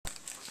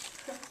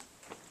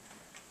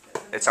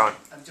It's on.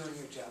 I'm doing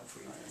your job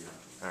for you.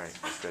 All right,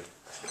 that's good.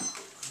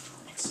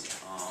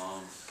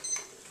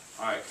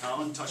 All right,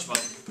 Colin touched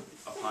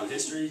upon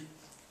history.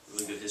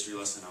 Really good history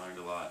lesson. I learned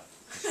a lot.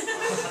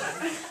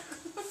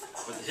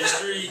 But the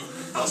history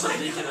doesn't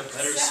make it a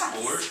better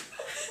sport.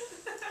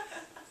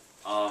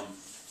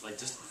 Like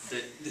just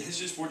the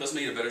history of sport doesn't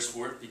make it a better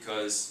sport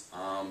because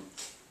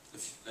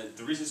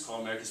the reason it's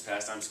called America's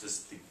pastime is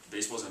because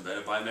baseball is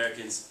invented by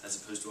Americans as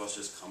opposed to us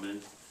just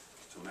coming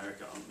to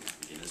America. I don't know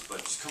beginners,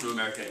 but just come to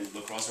America and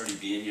lacrosse already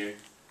being here.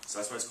 So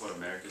that's why it's called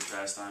America's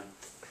pastime.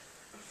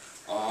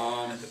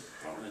 I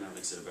don't really know what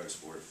makes it a better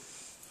sport.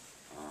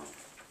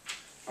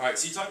 Alright,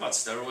 so you talk about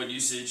steroid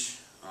usage.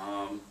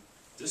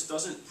 This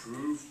doesn't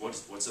prove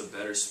what's a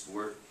better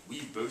sport.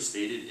 We both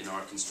stated in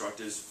our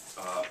constructives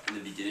in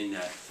the beginning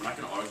that we're not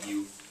going to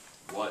argue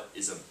if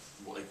it's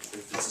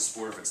a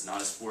sport or if it's not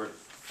a sport.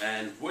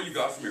 And what you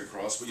got from your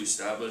cross, what you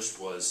established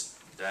was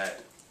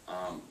that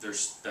there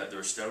was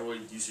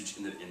steroid usage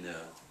in the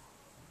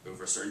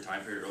over a certain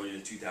time period, early in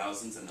the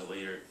 2000s and the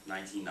later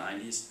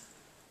 1990s.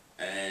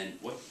 And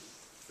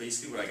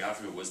basically what I got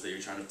from it was that you're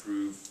trying to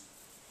prove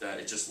that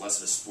it's just less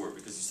of a sport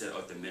because you said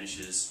it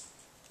diminishes.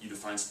 You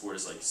define sport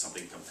as like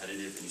something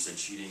competitive, and you said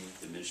cheating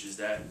diminishes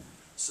that.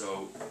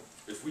 So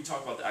if we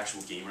talk about the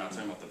actual game, we're not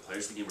talking about the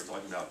players of the game, we're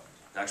talking about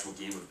the actual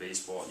game of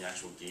baseball and the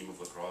actual game of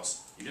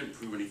lacrosse. You didn't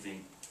prove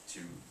anything to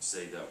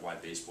say that why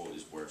baseball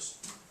is worse.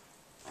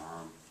 You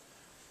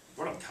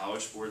brought up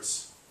college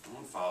sports. No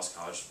one follows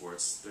college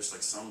sports. There's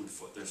like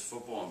there's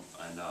football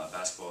and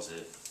basketball is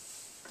it.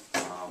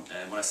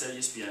 And when I said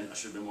ESPN, I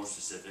should have been more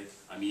specific.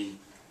 I mean,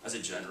 as a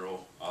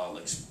general,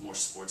 like more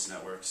sports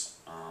networks.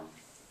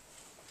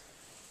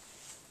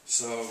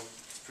 So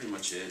that's pretty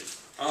much it.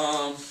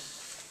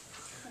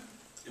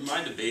 In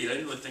my debate, I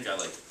didn't really think I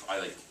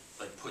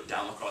put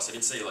down lacrosse. I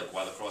didn't say like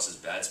why lacrosse is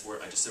a bad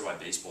sport. I just said why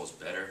baseball is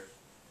better.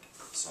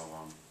 So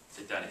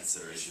take that into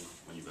consideration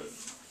when you vote.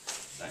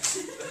 Thanks.